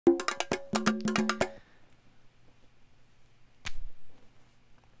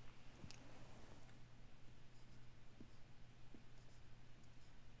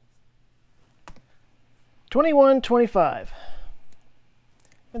2125.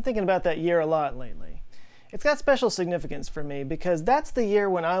 Been thinking about that year a lot lately. It's got special significance for me because that's the year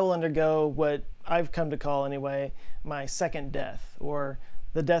when I will undergo what I've come to call anyway, my second death, or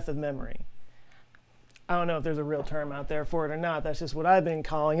the death of memory. I don't know if there's a real term out there for it or not, that's just what I've been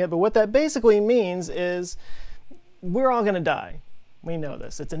calling it, but what that basically means is we're all gonna die. We know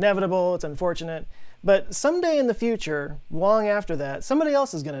this. It's inevitable, it's unfortunate, but someday in the future, long after that, somebody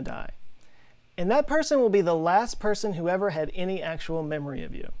else is gonna die. And that person will be the last person who ever had any actual memory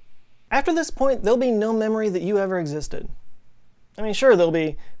of you. After this point, there'll be no memory that you ever existed. I mean, sure, there'll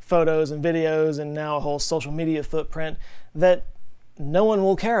be photos and videos and now a whole social media footprint that no one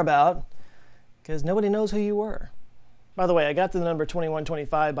will care about because nobody knows who you were. By the way, I got to the number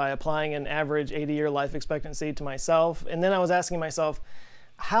 2125 by applying an average 80-year life expectancy to myself, and then I was asking myself,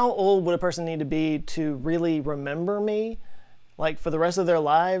 how old would a person need to be to really remember me? Like for the rest of their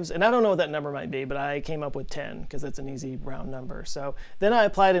lives? And I don't know what that number might be, but I came up with 10 because it's an easy round number. So then I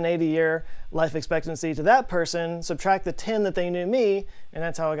applied an 80-year life expectancy to that person, subtract the 10 that they knew me, and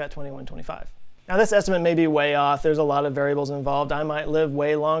that's how I got 2125. Now this estimate may be way off. There's a lot of variables involved. I might live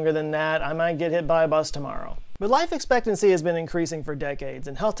way longer than that. I might get hit by a bus tomorrow. But life expectancy has been increasing for decades,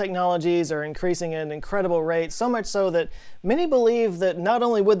 and health technologies are increasing at an incredible rate, so much so that many believe that not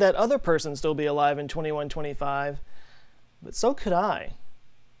only would that other person still be alive in 2125, but so could I.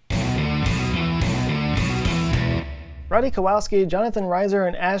 Roddy Kowalski, Jonathan Reiser,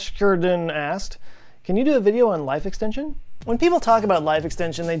 and Ashkerden asked, can you do a video on life extension? When people talk about life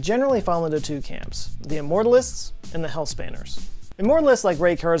extension, they generally fall into two camps, the immortalists and the health spanners. Immortalists like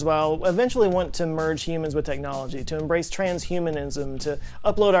Ray Kurzweil eventually want to merge humans with technology, to embrace transhumanism, to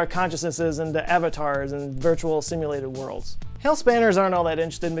upload our consciousnesses into avatars and virtual simulated worlds. Health spanners aren't all that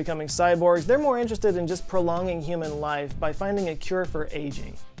interested in becoming cyborgs. They're more interested in just prolonging human life by finding a cure for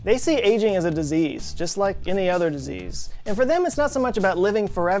aging. They see aging as a disease, just like any other disease. And for them, it's not so much about living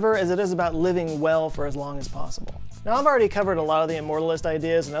forever as it is about living well for as long as possible. Now, I've already covered a lot of the immortalist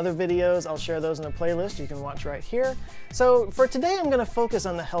ideas in other videos. I'll share those in a playlist you can watch right here. So for today, I'm going to focus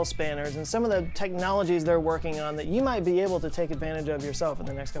on the health spanners and some of the technologies they're working on that you might be able to take advantage of yourself in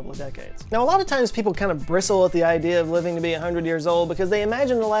the next couple of decades. Now, a lot of times people kind of bristle at the idea of living to be 100 years old because they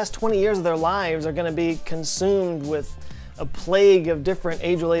imagine the last 20 years of their lives are going to be consumed with a plague of different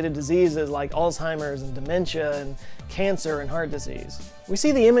age-related diseases like Alzheimer's and dementia and cancer and heart disease. We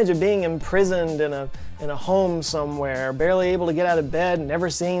see the image of being imprisoned in a home somewhere, barely able to get out of bed, never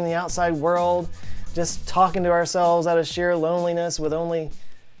seeing the outside world, just talking to ourselves out of sheer loneliness with only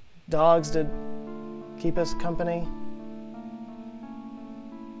dogs to keep us company.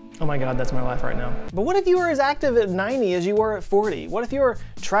 Oh my God, that's my life right now. But what if you were as active at 90 as you were at 40? What if you were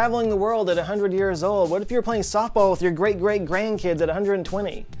traveling the world at 100 years old? What if you were playing softball with your great-great-grandkids at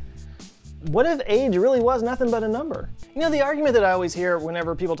 120? What if age really was nothing but a number? You know, the argument that I always hear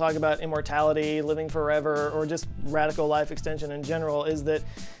whenever people talk about immortality, living forever, or just radical life extension in general is that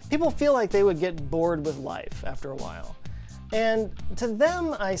people feel like they would get bored with life after a while. And to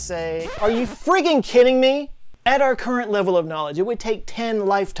them, I say, are you friggin' kidding me? At our current level of knowledge, it would take 10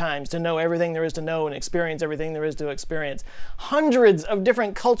 lifetimes to know everything there is to know and experience everything there is to experience. Hundreds of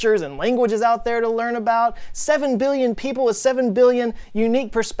different cultures and languages out there to learn about. 7 billion people with 7 billion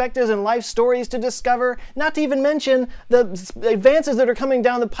unique perspectives and life stories to discover. Not to even mention the advances that are coming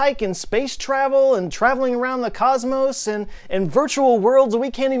down the pike in space travel and traveling around the cosmos and virtual worlds that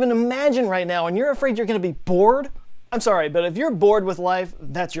we can't even imagine right now. And you're afraid you're going to be bored? I'm sorry, but if you're bored with life,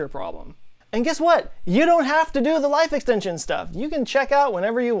 that's your problem. And guess what? You don't have to do the life extension stuff. You can check out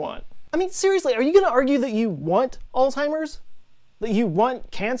whenever you want. I mean, seriously, are you going to argue that you want Alzheimer's? That you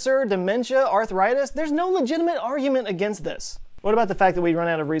want cancer, dementia, arthritis? There's no legitimate argument against this. What about the fact that we run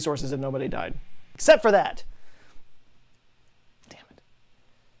out of resources and nobody died? Except for that. Damn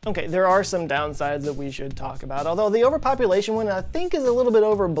it. Okay, there are some downsides that we should talk about, although the overpopulation one I think is a little bit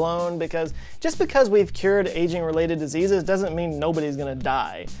overblown because just because we've cured aging-related diseases doesn't mean nobody's going to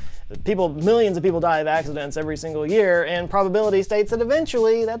die. Millions of people die of accidents every single year, and probability states that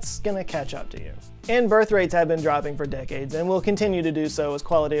eventually that's gonna catch up to you. And birth rates have been dropping for decades and will continue to do so as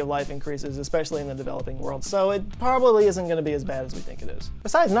quality of life increases, especially in the developing world, so it probably isn't gonna be as bad as we think it is.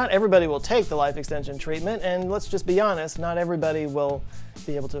 Besides, not everybody will take the life extension treatment, and let's just be honest, not everybody will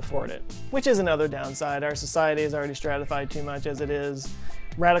be able to afford it. Which is another downside. Our society is already stratified too much as it is.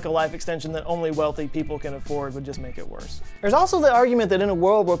 Radical life extension that only wealthy people can afford would just make it worse. There's also the argument that in a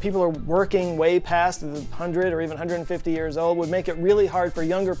world where people are working way past the 100 or even 150 years old would make it really hard for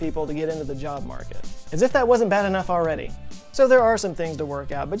younger people to get into the job market. As if that wasn't bad enough already. So So there are some things to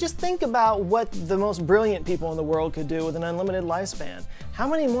work out, but just think about what the most brilliant people in the world could do with an unlimited lifespan. How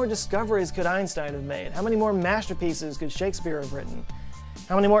many more discoveries could Einstein have made? How many more masterpieces could Shakespeare have written?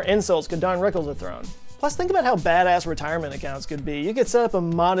 How many more insults could Don Rickles have thrown? Plus, think about how badass retirement accounts could be. You could set up a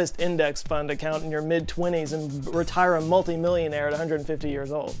modest index fund account in your mid-20s and retire a multi-millionaire at 150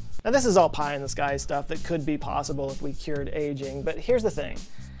 years old. Now, this is all pie in the sky stuff that could be possible if we cured aging, but here's the thing.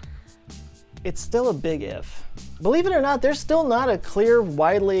 It's still a big if. Believe it or not, there's still not a clear,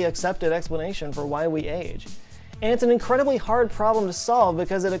 widely accepted explanation for why we age. And it's an incredibly hard problem to solve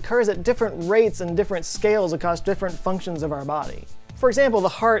because it occurs at different rates and different scales across different functions of our body. For example, the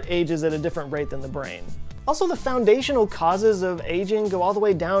heart ages at a different rate than the brain. Also, the foundational causes of aging go all the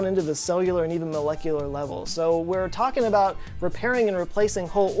way down into the cellular and even molecular level. So we're talking about repairing and replacing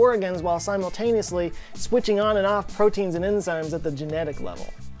whole organs while simultaneously switching on and off proteins and enzymes at the genetic level.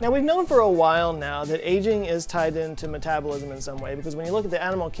 Now, we've known for a while now that aging is tied into metabolism in some way, because when you look at the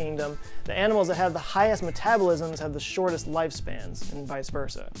animal kingdom, the animals that have the highest metabolisms have the shortest lifespans, and vice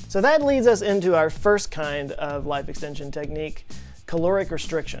versa. So that leads us into our first kind of life extension technique, caloric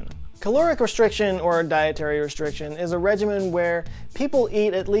restriction. Caloric restriction, or dietary restriction, is a regimen where people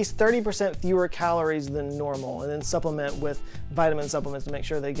eat at least 30% fewer calories than normal and then supplement with vitamin supplements to make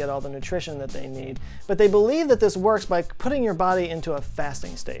sure they get all the nutrition that they need. But they believe that this works by putting your body into a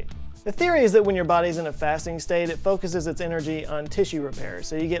fasting state. The theory is that when your body's in a fasting state, it focuses its energy on tissue repair,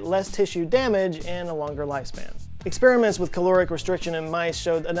 so you get less tissue damage and a longer lifespan. Experiments with caloric restriction in mice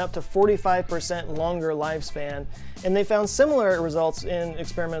showed an up to 45% longer lifespan, and they found similar results in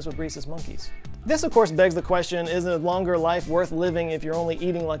experiments with rhesus monkeys. This, of course, begs the question, is a longer life worth living if you're only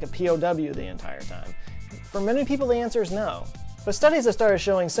eating like a POW the entire time? For many people, the answer is no. But studies have started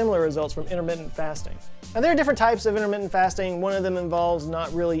showing similar results from intermittent fasting. Now, there are different types of intermittent fasting. One of them involves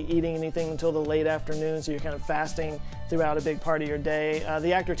not really eating anything until the late afternoon, so you're kind of fasting throughout a big part of your day.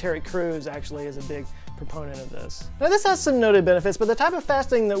 The actor Terry Crews actually is a big proponent of this. Now, this has some noted benefits, but the type of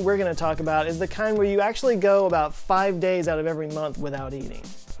fasting that we're going to talk about is the kind where you actually go about 5 days out of every month without eating.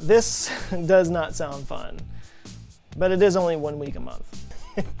 This does not sound fun, but it is only 1 week a month.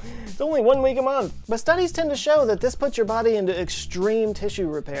 It's only 1 week a month. But studies tend to show that this puts your body into extreme tissue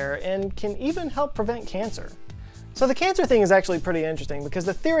repair and can even help prevent cancer. So the cancer thing is actually pretty interesting because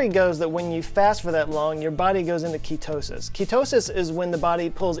the theory goes that when you fast for that long, your body goes into ketosis. Ketosis is when the body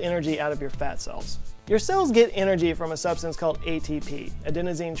pulls energy out of your fat cells. Your cells get energy from a substance called ATP,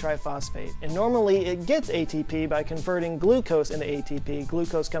 adenosine triphosphate, and normally it gets ATP by converting glucose into ATP,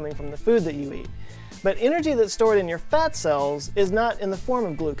 glucose coming from the food that you eat. But energy that's stored in your fat cells is not in the form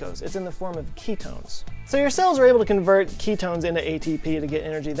of glucose, it's in the form of ketones. So your cells are able to convert ketones into ATP to get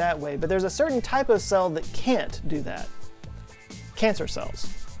energy that way, but there's a certain type of cell that can't do that. Cancer cells.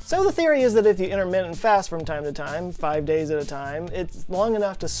 So the theory is that if you intermittent fast from time to time, 5 days at a time, it's long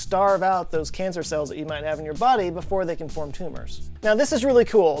enough to starve out those cancer cells that you might have in your body before they can form tumors. Now, this is really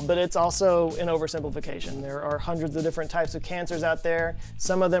cool, but it's also an oversimplification. There are hundreds of different types of cancers out there.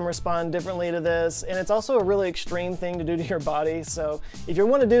 Some of them respond differently to this, and it's also a really extreme thing to do to your body. So if you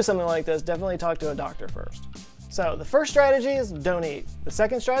want to do something like this, definitely talk to a doctor first. So the first strategy is don't eat. The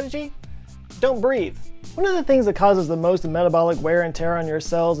second strategy, don't breathe. One of the things that causes the most metabolic wear and tear on your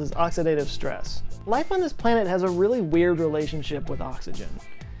cells is oxidative stress. Life on this planet has a really weird relationship with oxygen.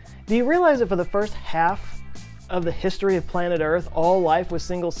 Do you realize that for the first half of the history of planet Earth, all life was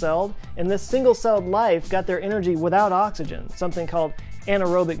single-celled, and this single-celled life got their energy without oxygen, something called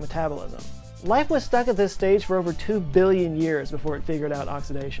anaerobic metabolism. Life was stuck at this stage for over 2 billion years before it figured out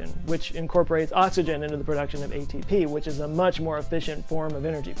oxidation, which incorporates oxygen into the production of ATP, which is a much more efficient form of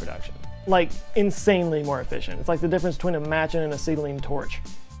energy production. Like, insanely more efficient. It's like the difference between a match and an acetylene torch.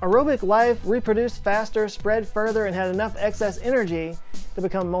 Aerobic life reproduced faster, spread further, and had enough excess energy to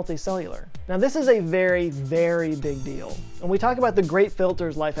become multicellular. Now, this is a very, very big deal. When we talk about the great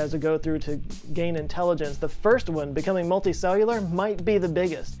filters life has to go through to gain intelligence, the first one, becoming multicellular, might be the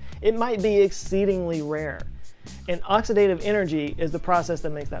biggest. It might be exceedingly rare. And oxidative energy is the process that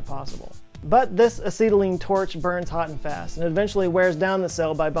makes that possible. But this acetylene torch burns hot and fast, and eventually wears down the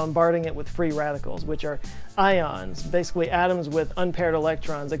cell by bombarding it with free radicals, which are ions, basically atoms with unpaired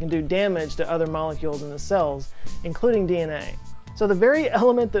electrons that can do damage to other molecules in the cells, including DNA. So the very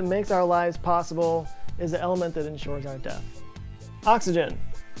element that makes our lives possible is the element that ensures our death. Oxygen.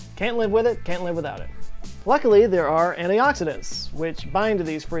 Can't live with it, can't live without it. Luckily, there are antioxidants, which bind to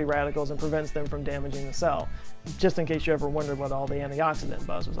these free radicals and prevents them from damaging the cell, just in case you ever wondered what all the antioxidant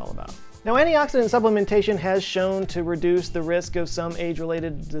buzz was all about. Now, antioxidant supplementation has shown to reduce the risk of some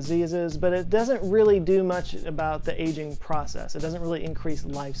age-related diseases, but it doesn't really do much about the aging process. It doesn't really increase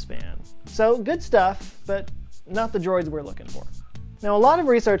lifespan. So, good stuff, but not the droids we're looking for. Now, a lot of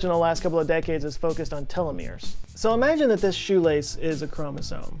research in the last couple of decades is focused on telomeres. So imagine that this shoelace is a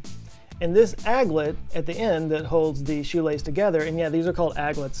chromosome, and this aglet at the end that holds the shoelace together, and yeah, these are called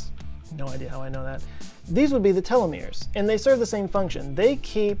aglets. No idea how I know that. These would be the telomeres, and they serve the same function. They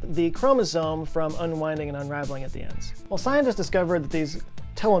keep the chromosome from unwinding and unraveling at the ends. Well, scientists discovered that these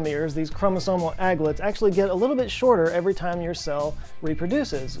telomeres, these chromosomal aglets, actually get a little bit shorter every time your cell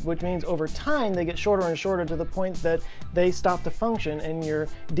reproduces, which means over time they get shorter and shorter to the point that they stop to function and your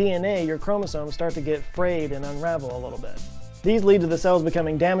DNA, your chromosomes, start to get frayed and unravel a little bit. These lead to the cells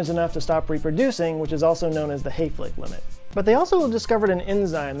becoming damaged enough to stop reproducing, which is also known as the Hayflick limit. But they also discovered an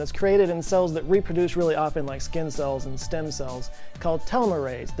enzyme that's created in cells that reproduce really often, like skin cells and stem cells, called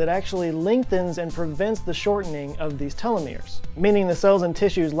telomerase, that actually lengthens and prevents the shortening of these telomeres, meaning the cells and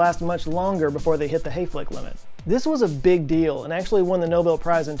tissues last much longer before they hit the Hayflick limit. This was a big deal and actually won the Nobel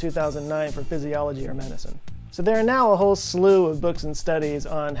Prize in 2009 for physiology or medicine. So there are now a whole slew of books and studies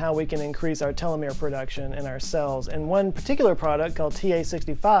on how we can increase our telomere production in our cells, and one particular product called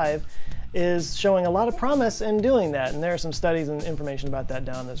TA65 is showing a lot of promise in doing that, and there are some studies and information about that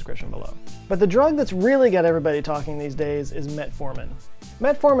down in the description below. But the drug that's really got everybody talking these days is metformin.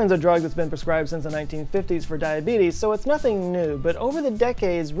 Metformin is a drug that's been prescribed since the 1950s for diabetes, so it's nothing new, but over the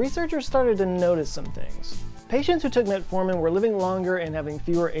decades, researchers started to notice some things. Patients who took metformin were living longer and having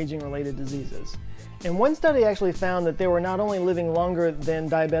fewer aging-related diseases. And one study actually found that they were not only living longer than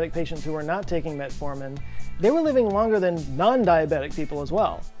diabetic patients who were not taking metformin, they were living longer than non-diabetic people as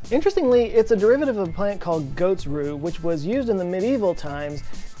well. Interestingly, it's a derivative of a plant called goat's rue, which was used in the medieval times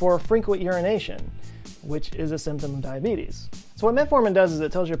for frequent urination, which is a symptom of diabetes. So what metformin does is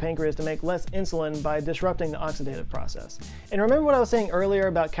it tells your pancreas to make less insulin by disrupting the oxidative process. And remember what I was saying earlier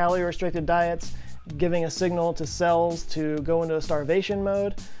about calorie-restricted diets giving a signal to cells to go into a starvation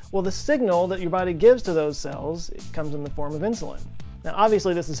mode? Well, the signal that your body gives to those cells comes in the form of insulin. Now,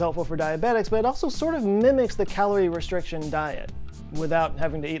 obviously this is helpful for diabetics, but it also sort of mimics the calorie restriction diet without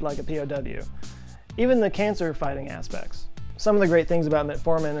having to eat like a POW. Even the cancer fighting aspects. Some of the great things about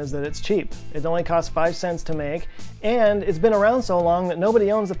metformin is that it's cheap. It only costs 5 cents to make, and it's been around so long that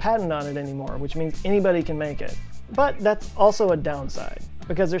nobody owns a patent on it anymore, which means anybody can make it. But that's also a downside,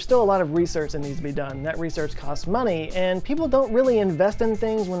 because there's still a lot of research that needs to be done. That research costs money, and people don't really invest in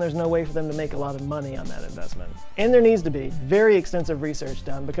things when there's no way for them to make a lot of money on that investment. And there needs to be very extensive research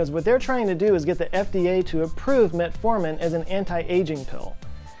done, because what they're trying to do is get the FDA to approve metformin as an anti-aging pill.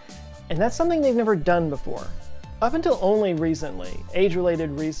 And that's something they've never done before. Up until only recently, age-related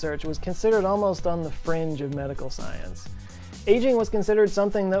research was considered almost on the fringe of medical science. Aging was considered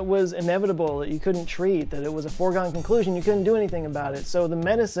something that was inevitable, that you couldn't treat, that it was a foregone conclusion, you couldn't do anything about it. So the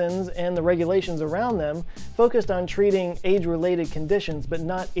medicines and the regulations around them focused on treating age-related conditions, but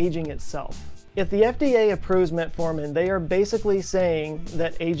not aging itself. If the FDA approves metformin, they are basically saying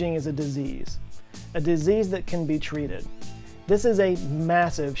that aging is a disease that can be treated. This is a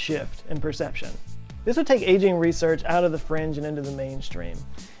massive shift in perception. This would take aging research out of the fringe and into the mainstream.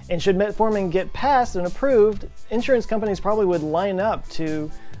 And should metformin get passed and approved, insurance companies probably would line up to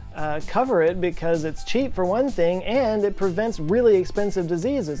cover it because it's cheap for one thing, and it prevents really expensive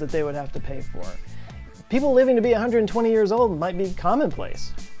diseases that they would have to pay for. People living to be 120 years old might be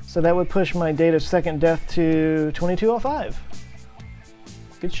commonplace. So that would push my date of second death to 2205.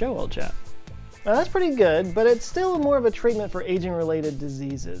 Good show, old chap. Now that's pretty good, but it's still more of a treatment for aging-related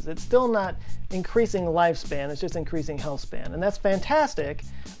diseases. It's still not increasing lifespan, it's just increasing health span. And that's fantastic,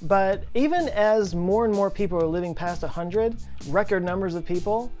 but even as more and more people are living past 100, record numbers of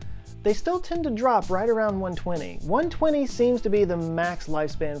people, they still tend to drop right around 120. 120 seems to be the max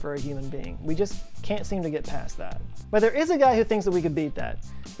lifespan for a human being. We just can't seem to get past that. But there is a guy who thinks that we could beat that.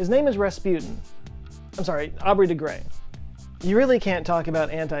 His name is Aubrey de Grey. You really can't talk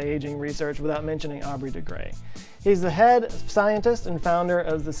about anti-aging research without mentioning Aubrey de Grey. He's the head scientist and founder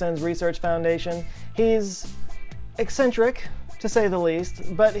of the SENS Research Foundation. He's eccentric, to say the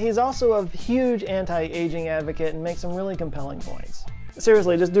least, but he's also a huge anti-aging advocate and makes some really compelling points.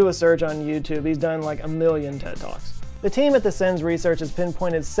 Seriously, just do a search on YouTube. He's done like 1 million TED Talks. The team at the SENS Research has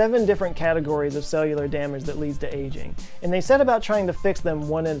pinpointed 7 different categories of cellular damage that leads to aging, and they set about trying to fix them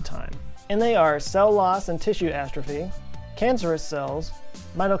one at a time. And they are cell loss and tissue atrophy, cancerous cells,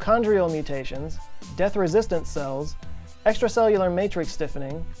 mitochondrial mutations, death-resistant cells, extracellular matrix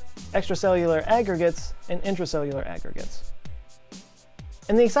stiffening, extracellular aggregates, and intracellular aggregates.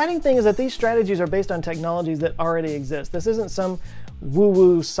 And the exciting thing is that these strategies are based on technologies that already exist. This isn't some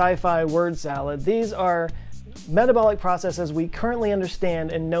woo-woo sci-fi word salad. These are metabolic processes we currently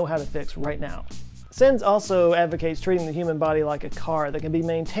understand and know how to fix right now. SENS also advocates treating the human body like a car that can be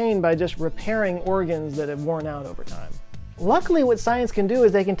maintained by just repairing organs that have worn out over time. Luckily, what science can do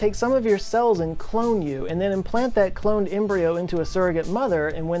is they can take some of your cells and clone you, and then implant that cloned embryo into a surrogate mother,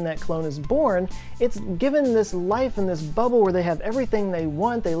 and when that clone is born, it's given this life in this bubble where they have everything they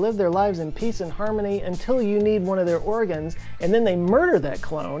want, they live their lives in peace and harmony until you need one of their organs, and then they murder that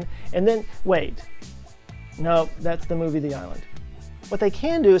clone, and then, wait. No, that's the movie The Island. What they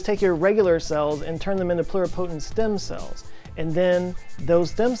can do is take your regular cells and turn them into pluripotent stem cells. And then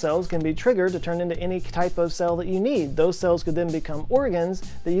those stem cells can be triggered to turn into any type of cell that you need. Those cells could then become organs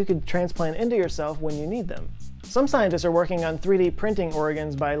that you could transplant into yourself when you need them. Some scientists are working on 3D printing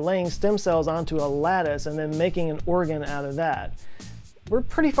organs by laying stem cells onto a lattice and then making an organ out of that. We're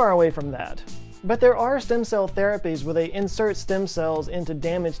pretty far away from that. But there are stem cell therapies where they insert stem cells into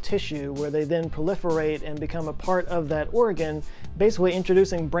damaged tissue where they then proliferate and become a part of that organ, basically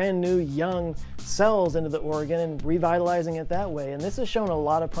introducing brand new young cells into the organ and revitalizing it that way. And this has shown a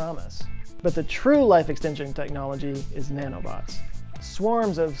lot of promise. But the true life extension technology is nanobots.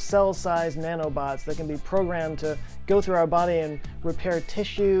 Swarms of cell-sized nanobots that can be programmed to go through our body and repair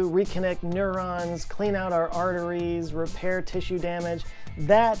tissue, reconnect neurons, clean out our arteries, repair tissue damage.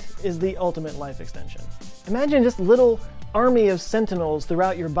 That is the ultimate life extension. Imagine just a little army of sentinels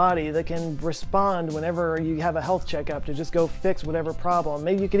throughout your body that can respond whenever you have a health checkup to just go fix whatever problem.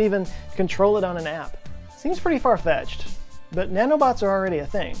 Maybe you could even control it on an app. Seems pretty far-fetched, but nanobots are already a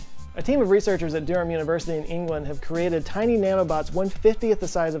thing. A team of researchers at Durham University in England have created tiny nanobots 1/50th the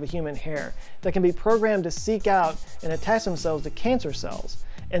size of a human hair that can be programmed to seek out and attach themselves to cancer cells.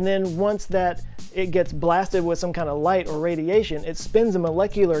 And then once that it gets blasted with some kind of light or radiation, it spins a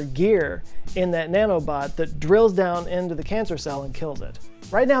molecular gear in that nanobot that drills down into the cancer cell and kills it.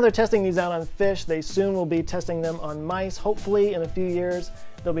 Right now they're testing these out on fish. They soon will be testing them on mice. Hopefully in a few years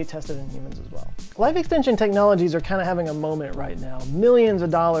they'll be tested in humans as well. Life extension technologies are kind of having a moment right now. Millions of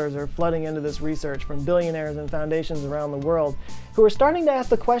dollars are flooding into this research from billionaires and foundations around the world who are starting to ask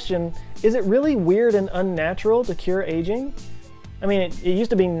the question, is it really weird and unnatural to cure aging? I mean, it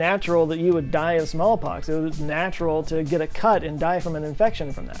used to be natural that you would die of smallpox. It was natural to get a cut and die from an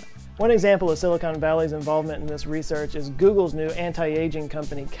infection from that. One example of Silicon Valley's involvement in this research is Google's new anti-aging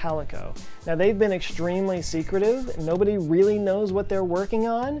company, Calorie. Now, they've been extremely secretive. Nobody really knows what they're working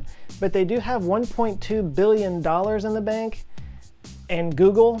on, but they do have $1.2 billion in the bank, and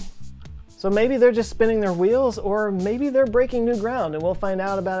Google. So maybe they're just spinning their wheels, or maybe they're breaking new ground, and we'll find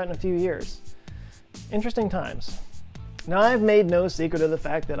out about it in a few years. Interesting times. Now, I've made no secret of the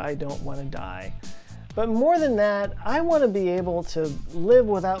fact that I don't want to die. But more than that, I want to be able to live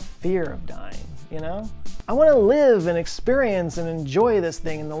without fear of dying, you know? I want to live and experience and enjoy this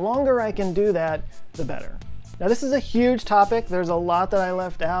thing, and the longer I can do that, the better. Now, this is a huge topic. There's a lot that I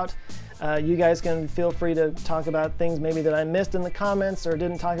left out. You guys can feel free to talk about things maybe that I missed in the comments or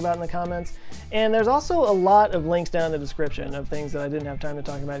didn't talk about in the comments. And there's also a lot of links down in the description of things that I didn't have time to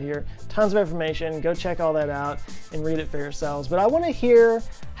talk about here. Tons of information. Go check all that out and read it for yourselves. But I want to hear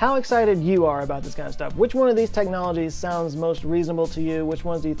how excited you are about this kind of stuff. Which one of these technologies sounds most reasonable to you? Which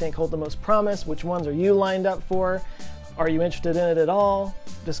ones do you think hold the most promise? Which ones are you lined up for? Are you interested in it at all?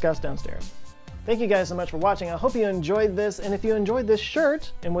 Discuss downstairs. Thank you guys so much for watching. I hope you enjoyed this, and if you enjoyed this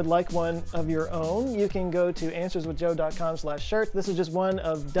shirt and would like one of your own, you can go to answerswithjoe.com/shirt. This is just one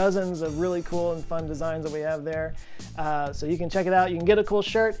of dozens of really cool and fun designs that we have there. So you can check it out, you can get a cool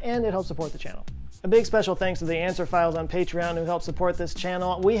shirt, and it helps support the channel. A big special thanks to the Answer Files on Patreon who help support this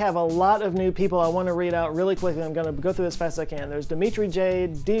channel. We have a lot of new people I want to read out really quickly. I'm going to go through as fast as I can. There's Dimitri J,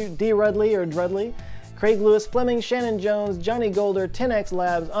 D. Rudley, or Drudley, Craig Lewis, Fleming, Shannon Jones, Johnny Golder, 10X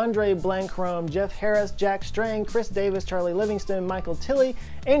Labs, Andre Blanchrome, Jeff Harris, Jack Strang, Chris Davis, Charlie Livingston, Michael Tilley,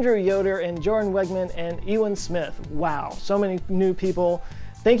 Andrew Yoder, and Jordan Wegman, and Ewan Smith. Wow, so many new people.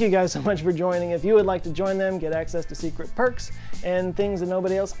 Thank you guys so much for joining. If you would like to join them, get access to secret perks and things that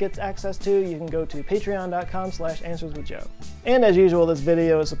nobody else gets access to, you can go to patreon.com/answerswithjoe. And as usual, this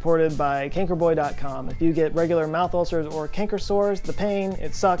video is supported by cankerboy.com. If you get regular mouth ulcers or canker sores, the pain,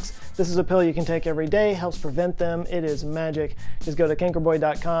 it sucks, this is a pill you can take every day, helps prevent them. It is magic. Just go to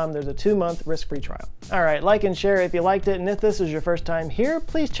cankerboy.com. There's a 2-month risk-free trial. All right, like and share if you liked it. And if this is your first time here,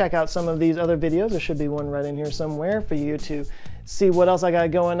 please check out some of these other videos. There should be one right in here somewhere for you to see what else I got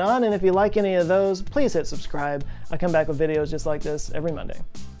going on. And if you like any of those, please hit subscribe. I come back with videos just like this every Monday.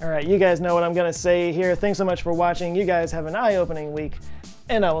 All right, you guys know what I'm gonna say here. Thanks so much for watching. You guys have an eye-opening week,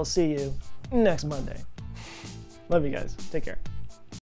 and I will see you next Monday. Love you guys. Take care.